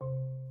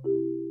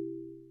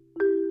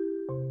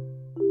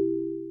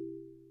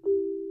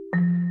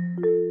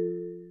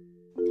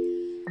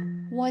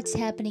What's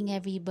happening,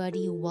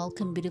 everybody?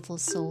 Welcome, beautiful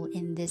soul,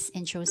 in this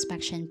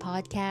introspection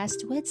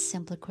podcast with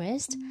Simple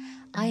Christ.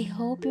 I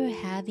hope you're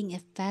having a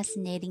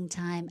fascinating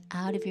time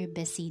out of your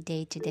busy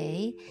day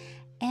today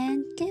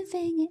and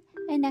giving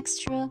an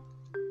extra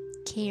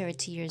care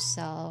to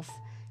yourself,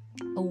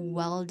 a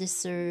well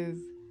deserved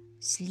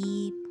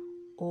sleep,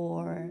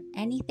 or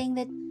anything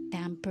that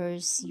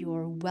pampers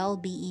your well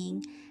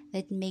being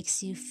that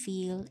makes you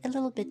feel a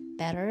little bit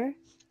better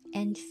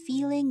and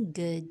feeling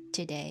good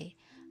today.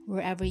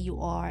 Wherever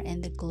you are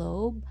in the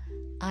globe,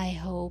 I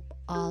hope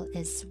all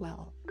is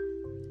well.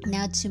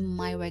 Now, to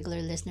my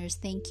regular listeners,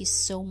 thank you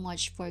so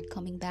much for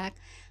coming back.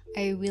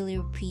 I really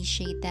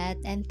appreciate that,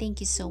 and thank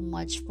you so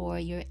much for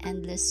your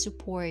endless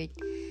support.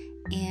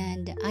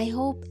 And I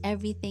hope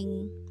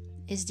everything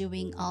is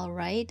doing all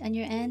right on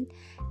your end.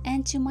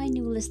 And to my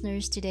new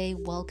listeners today,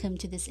 welcome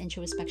to this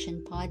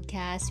introspection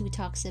podcast who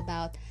talks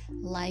about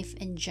life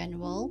in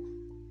general,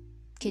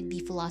 could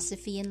be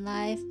philosophy in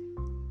life,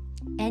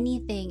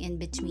 anything in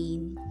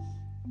between.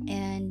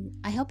 And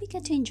I hope you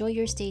get to enjoy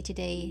your stay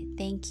today.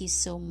 Thank you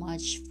so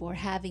much for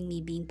having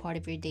me being part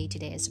of your day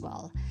today as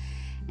well.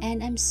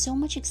 And I'm so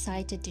much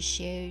excited to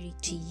share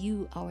to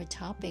you our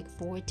topic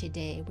for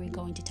today. We're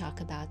going to talk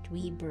about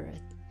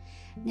rebirth.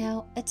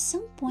 Now, at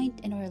some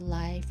point in our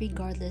life,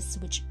 regardless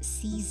which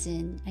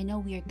season, I know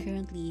we are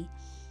currently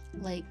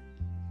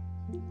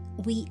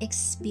we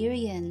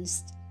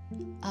experienced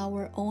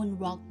our own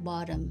rock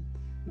bottom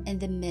in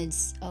the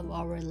midst of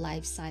our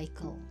life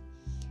cycle.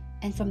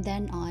 And from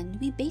then on,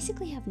 we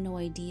basically have no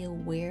idea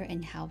where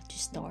and how to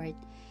start,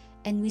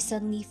 and we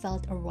suddenly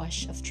felt a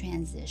rush of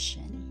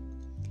transition.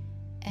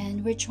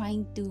 And we're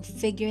trying to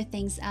figure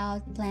things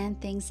out, plan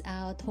things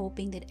out,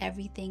 hoping that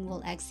everything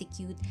will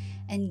execute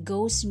and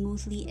go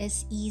smoothly,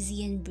 as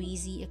easy and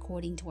breezy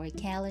according to our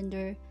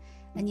calendar.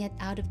 And yet,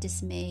 out of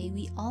dismay,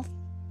 we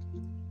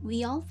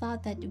all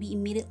thought that we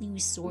immediately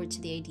resort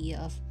to the idea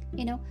of,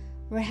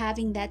 we're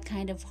having that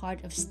kind of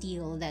heart of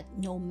steel that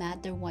no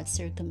matter what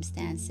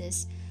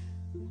circumstances,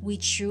 we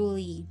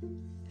truly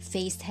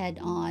faced head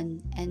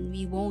on, and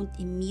we won't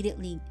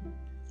immediately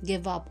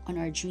give up on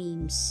our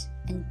dreams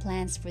and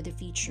plans for the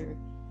future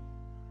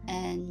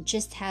and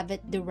just have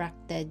it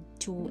directed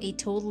to a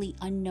totally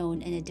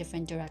unknown and a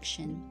different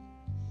direction.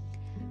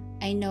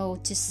 I know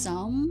to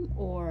some,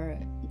 or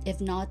if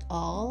not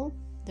all,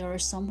 there are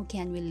some who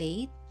can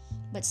relate,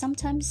 but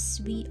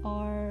sometimes we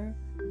are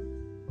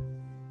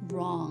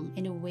wrong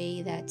in a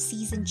way that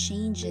season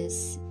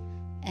changes,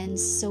 and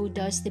so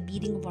does the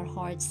beating of our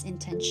heart's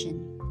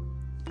intention.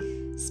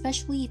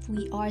 Especially if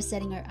we are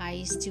setting our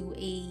eyes to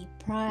a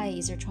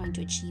prize or trying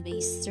to achieve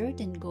a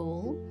certain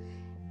goal,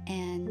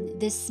 and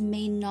this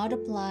may not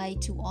apply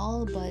to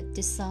all, but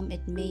to some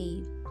it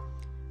may.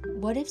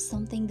 What if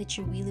something that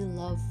you really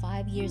loved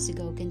 5 years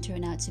ago can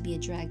turn out to be a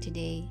drag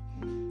today?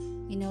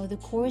 The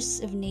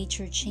course of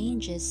nature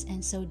changes,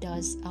 and so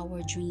does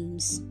our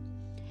dreams.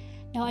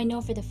 Now, I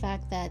know for the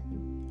fact that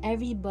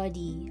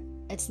everybody,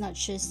 it's not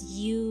just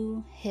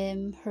you,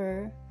 him,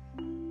 her,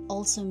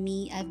 also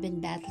me, I've been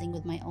battling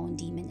with my own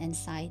demon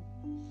inside.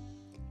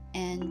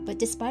 But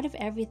despite of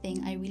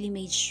everything, I really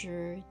made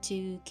sure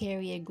to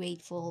carry a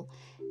grateful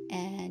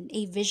and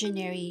a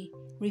visionary,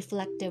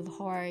 reflective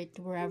heart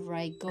wherever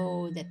I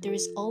go, that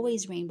there's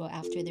always rainbow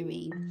after the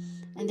rain,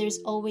 and there's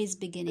always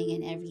beginning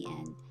in every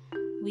end.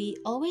 We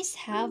always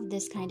have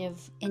this kind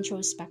of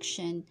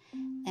introspection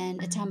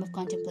and a time of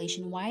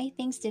contemplation why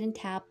things didn't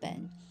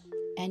happen,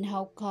 and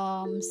how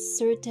come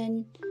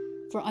certain,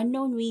 for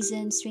unknown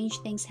reasons, strange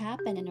things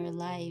happen in our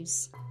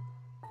lives.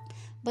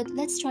 But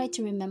let's try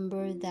to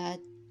remember that,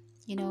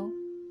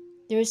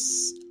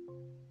 there's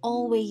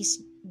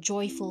always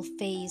joyful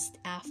phase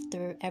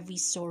after every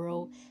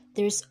sorrow.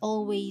 There's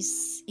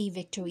always a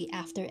victory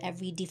after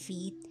every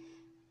defeat,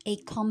 a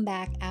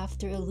comeback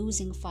after a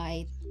losing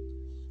fight,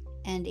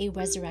 and a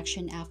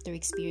resurrection after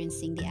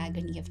experiencing the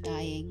agony of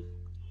dying.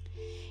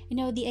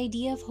 The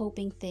idea of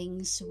hoping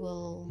things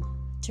will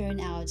turn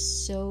out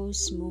so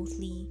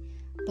smoothly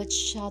but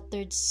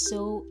shattered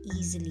so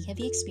easily. Have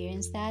you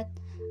experienced that?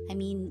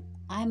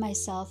 I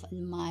myself,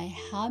 in my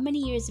how many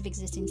years of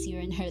existence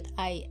here on earth,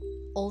 I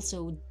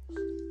also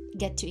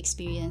get to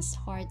experience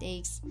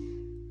heartaches,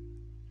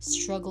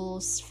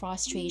 struggles,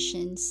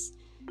 frustrations,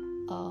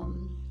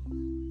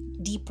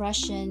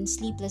 depression,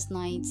 sleepless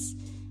nights,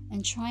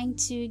 and trying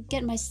to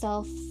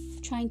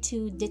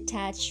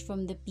detach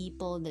from the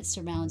people that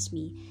surrounds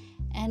me.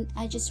 And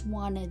I just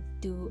wanted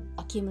to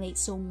accumulate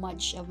so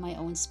much of my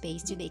own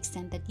space, to the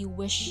extent that you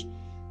wish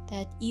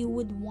that you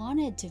would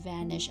wanted to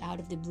vanish out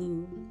of the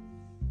blue.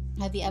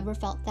 Have you ever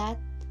felt that?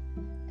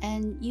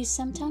 And you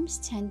sometimes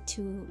tend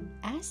to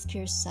ask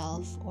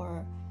yourself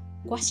or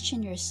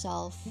question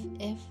yourself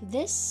if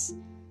this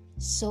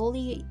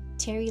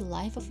solitary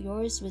life of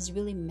yours was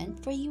really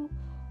meant for you,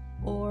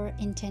 or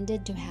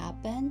intended to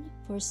happen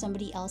for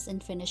somebody else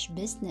unfinished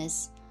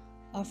business,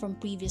 or from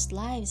previous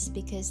lives,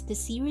 because the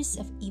series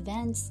of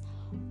events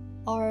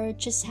are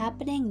just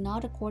happening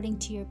not according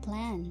to your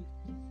plan.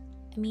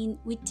 I mean,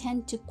 we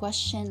tend to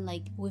question,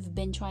 like, we've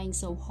been trying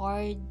so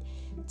hard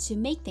to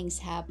make things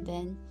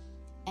happen,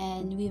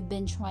 and we've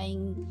been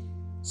trying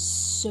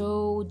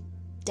so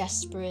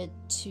desperate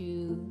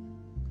to,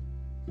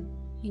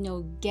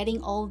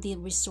 getting all the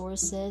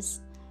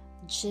resources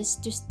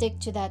just to stick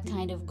to that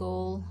kind of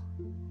goal,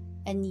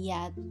 and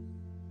yet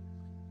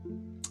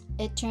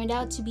it turned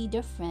out to be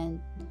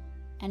different,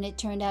 and it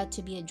turned out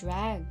to be a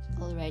drag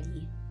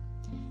already.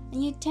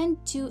 And you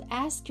tend to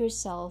ask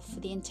yourself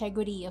the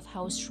integrity of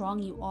how strong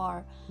you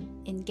are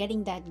in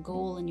getting that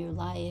goal in your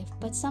life.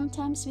 But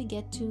sometimes we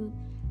get to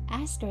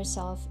ask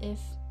ourselves, if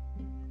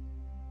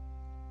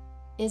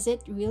is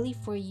it really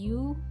for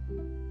you,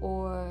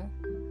 or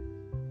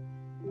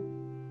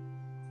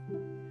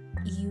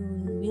you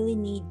really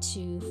need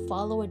to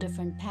follow a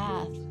different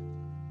path.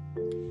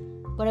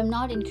 But I'm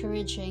not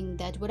encouraging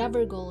that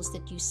whatever goals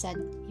that you set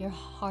your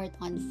heart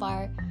on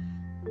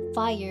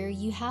fire,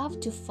 you have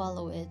to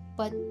follow it.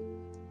 But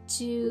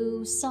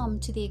to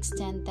the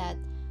extent that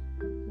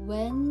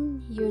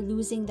when you're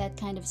losing that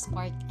kind of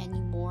spark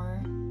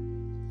anymore,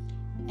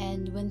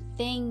 and when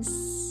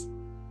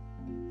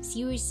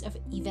series of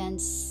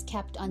events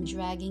kept on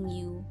dragging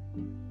you,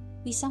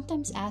 we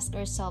sometimes ask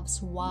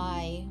ourselves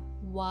why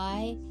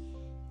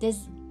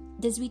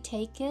does we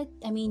take it?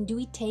 I mean, do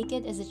we take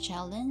it as a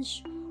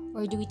challenge,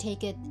 or do we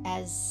take it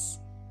as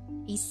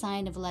a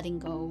sign of letting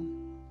go?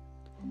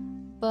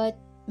 But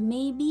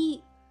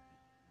maybe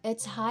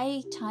it's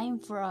high time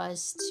for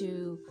us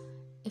to,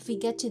 if we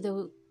get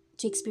to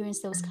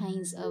experience those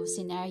kinds of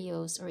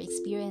scenarios or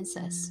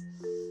experiences,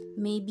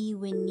 maybe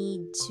we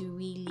need to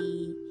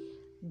really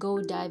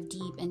go dive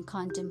deep and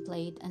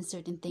contemplate on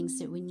certain things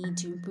that we need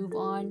to improve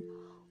on,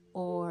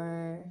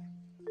 or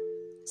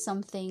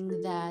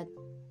something that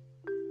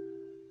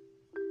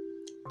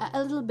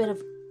a little bit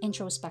of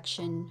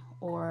introspection,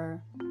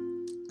 or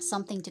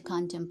something to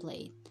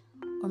contemplate.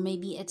 Or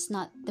maybe it's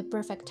not the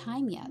perfect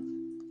time yet,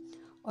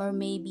 or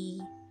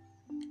maybe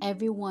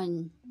every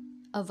one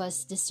of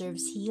us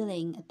deserves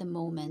healing at the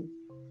moment,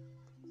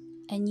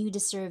 and you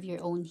deserve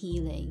your own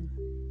healing.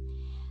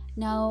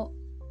 Now,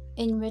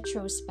 in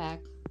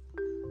retrospect,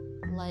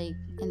 like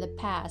in the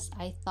past,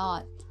 I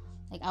thought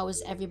like I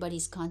was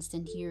everybody's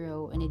constant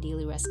hero and a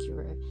daily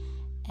rescuer,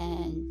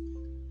 and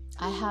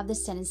I have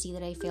this tendency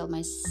that I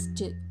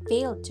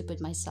failed to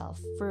put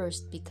myself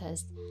first,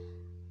 because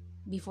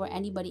before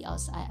anybody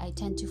else, I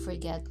tend to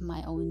forget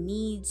my own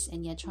needs,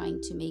 and yet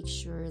trying to make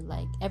sure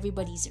like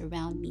everybody's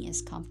around me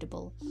is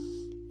comfortable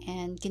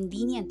and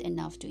convenient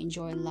enough to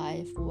enjoy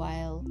life,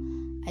 while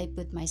I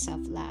put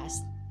myself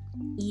last,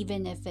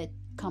 even if it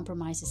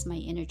compromises my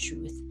inner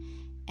truth.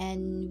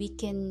 And we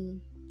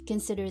can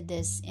consider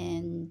this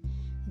in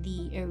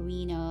the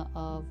arena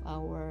of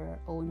our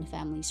own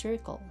family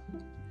circle.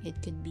 It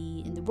could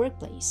be in the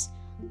workplace,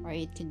 or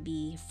it could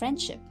be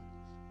friendship.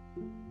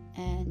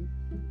 And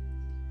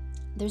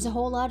there's a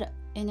whole lot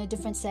in a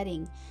different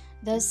setting.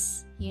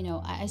 Thus,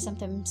 I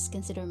sometimes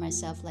consider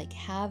myself like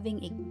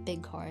having a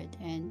big heart,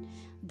 and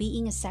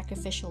being a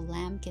sacrificial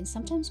lamb can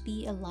sometimes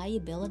be a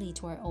liability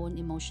to our own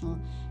emotional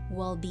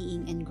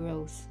well-being and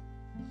growth.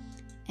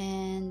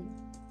 And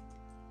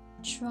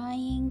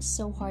trying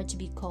so hard to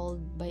be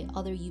called by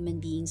other human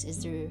beings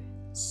as their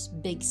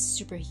big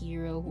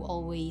superhero who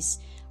always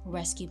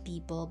rescue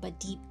people, but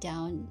deep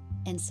down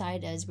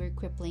inside us, we're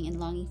crippling and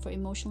longing for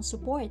emotional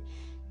support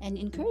and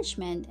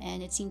encouragement,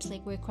 and it seems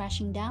like we're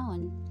crashing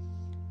down.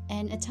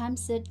 And at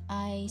times that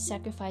I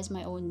sacrifice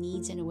my own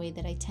needs in a way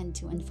that I tend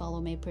to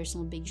unfollow my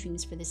personal big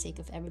dreams for the sake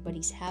of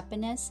everybody's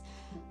happiness.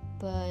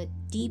 But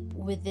deep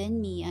within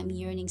me, I'm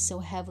yearning so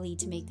heavily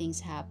to make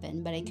things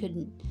happen, but I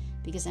couldn't,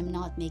 because I'm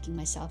not making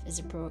myself as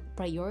a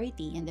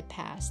priority in the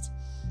past.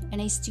 And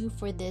I stew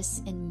for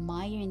this in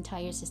my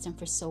entire system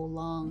for so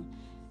long.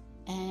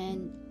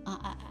 And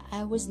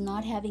I was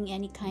not having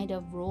any kind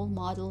of role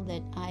model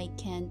that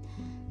an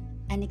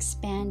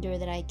expander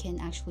that I can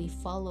actually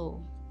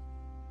follow.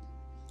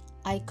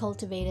 I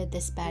cultivated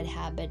this bad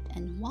habit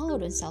and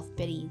wallowed in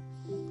self-pity.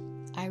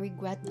 I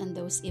regret on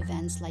those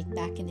events, like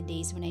back in the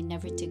days when I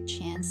never took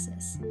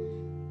chances.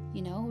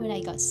 When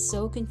I got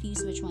so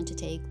confused which one to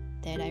take,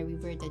 that I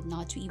reverted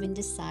not to even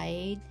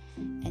decide,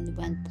 and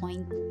went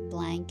point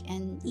blank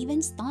and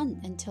even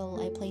stunned until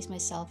I placed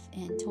myself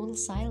in total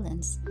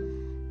silence.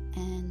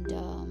 And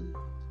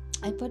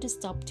I put a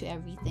stop to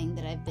everything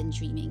that I've been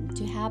dreaming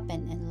to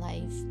happen in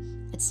life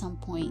at some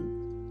point.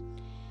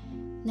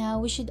 Now,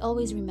 we should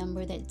always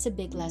remember that it's a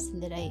big lesson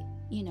that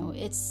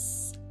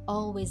it's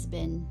always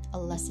been a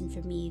lesson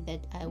for me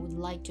that I would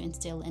like to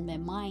instill in my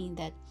mind,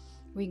 that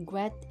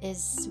regret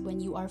is when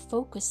you are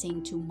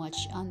focusing too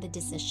much on the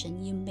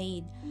decision you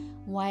made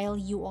while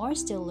you are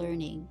still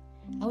learning.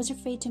 I was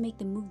afraid to make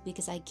the move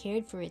because I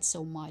cared for it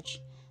so much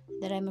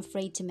that I'm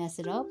afraid to mess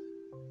it up,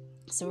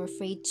 so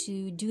afraid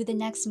to do the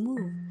next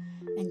move,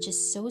 and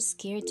just so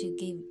scared to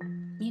give,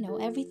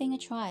 everything a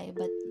try.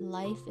 But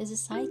life is a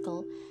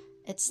cycle.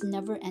 It's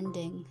never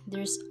ending.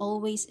 There's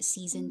always a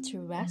season to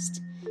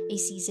rest, a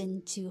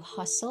season to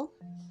hustle,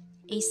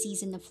 a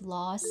season of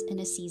loss, and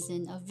a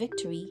season of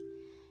victory.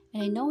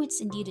 And I know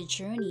it's indeed a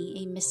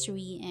journey, a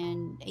mystery,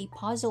 and a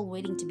puzzle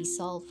waiting to be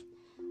solved.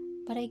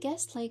 But I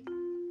guess, like,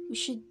 we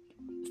should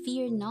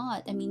fear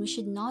not. I mean, we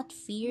should not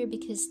fear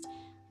because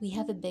we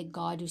have a big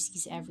God who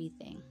sees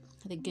everything,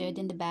 the good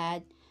and the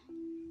bad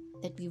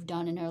that we've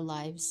done in our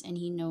lives, and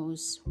He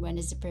knows when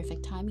is the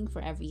perfect timing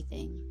for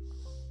everything.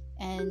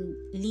 And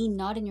lean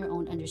not in your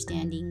own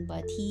understanding,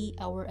 but He,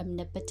 our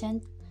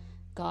omnipotent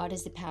God,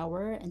 has the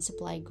power and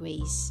supply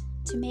grace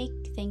to make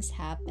things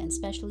happen,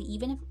 especially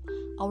even if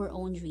our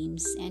own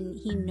dreams, and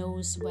He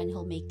knows when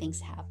He'll make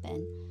things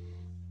happen.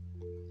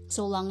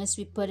 So long as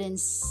we put in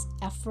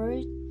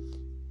effort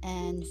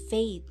and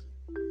faith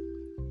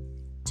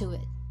to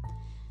it.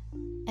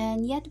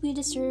 And yet we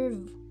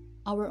deserve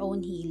our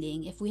own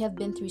healing. If we have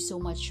been through so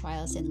much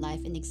trials in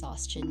life and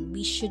exhaustion,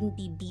 we shouldn't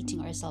be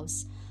beating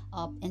ourselves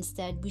up.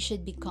 Instead, we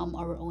should become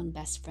our own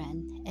best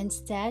friend.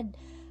 Instead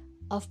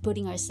of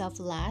putting ourselves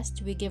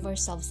last, we give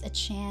ourselves a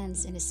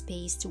chance and a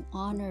space to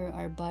honor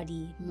our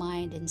body,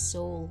 mind, and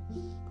soul,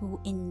 who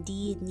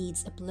indeed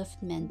needs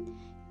upliftment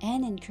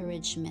and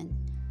encouragement.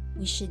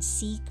 We should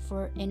seek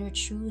for inner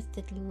truth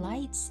that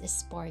lights a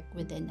spark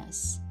within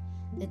us,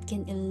 that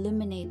can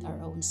illuminate our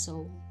own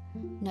soul,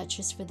 not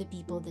just for the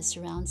people that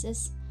surrounds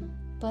us,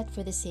 but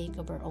for the sake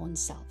of our own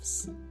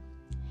selves.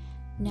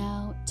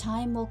 Now,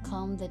 time will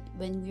come that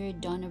when we're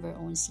done of our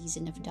own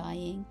season of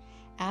dying,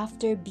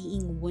 after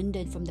being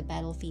wounded from the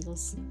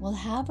battlefields, we'll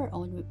have our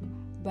own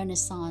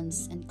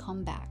renaissance and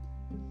comeback.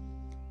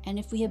 And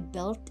if we have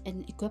built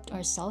and equipped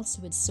ourselves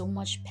with so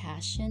much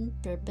passion,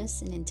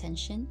 purpose, and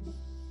intention,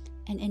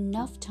 and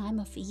enough time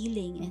of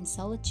healing and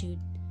solitude,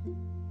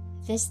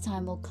 this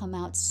time will come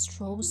out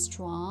so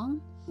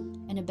strong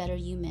and a better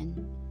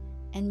human,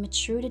 and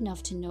matured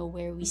enough to know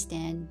where we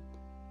stand,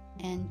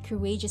 and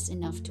courageous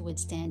enough to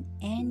withstand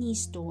any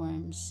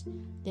storms,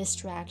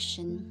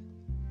 distraction,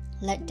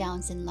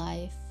 letdowns in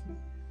life.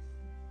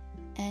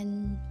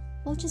 And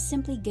we'll just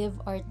simply give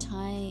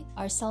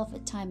ourselves a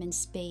time and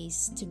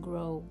space to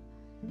grow.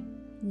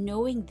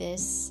 Knowing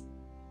this,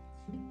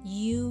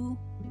 you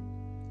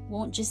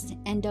won't just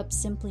end up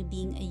simply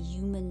being a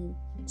human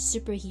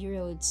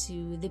superhero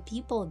to the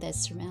people that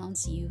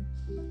surrounds you,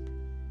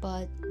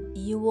 but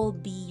you will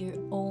be your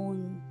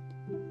own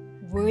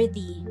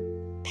worthy,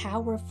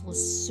 powerful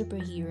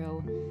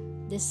superhero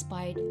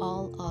despite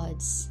all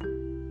odds.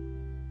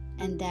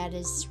 And that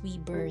is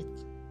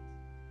rebirth.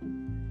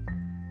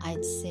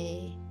 I'd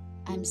say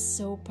I'm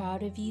so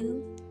proud of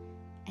you,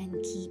 and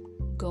keep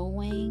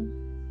going,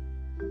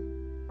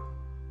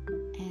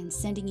 and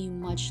sending you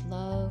much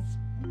love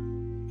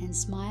and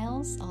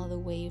smiles all the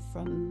way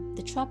from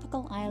the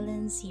tropical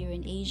islands here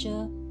in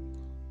Asia.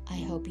 I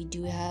hope you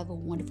do have a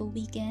wonderful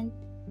weekend.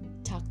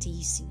 Talk to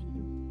you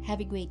soon. Have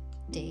a great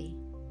day.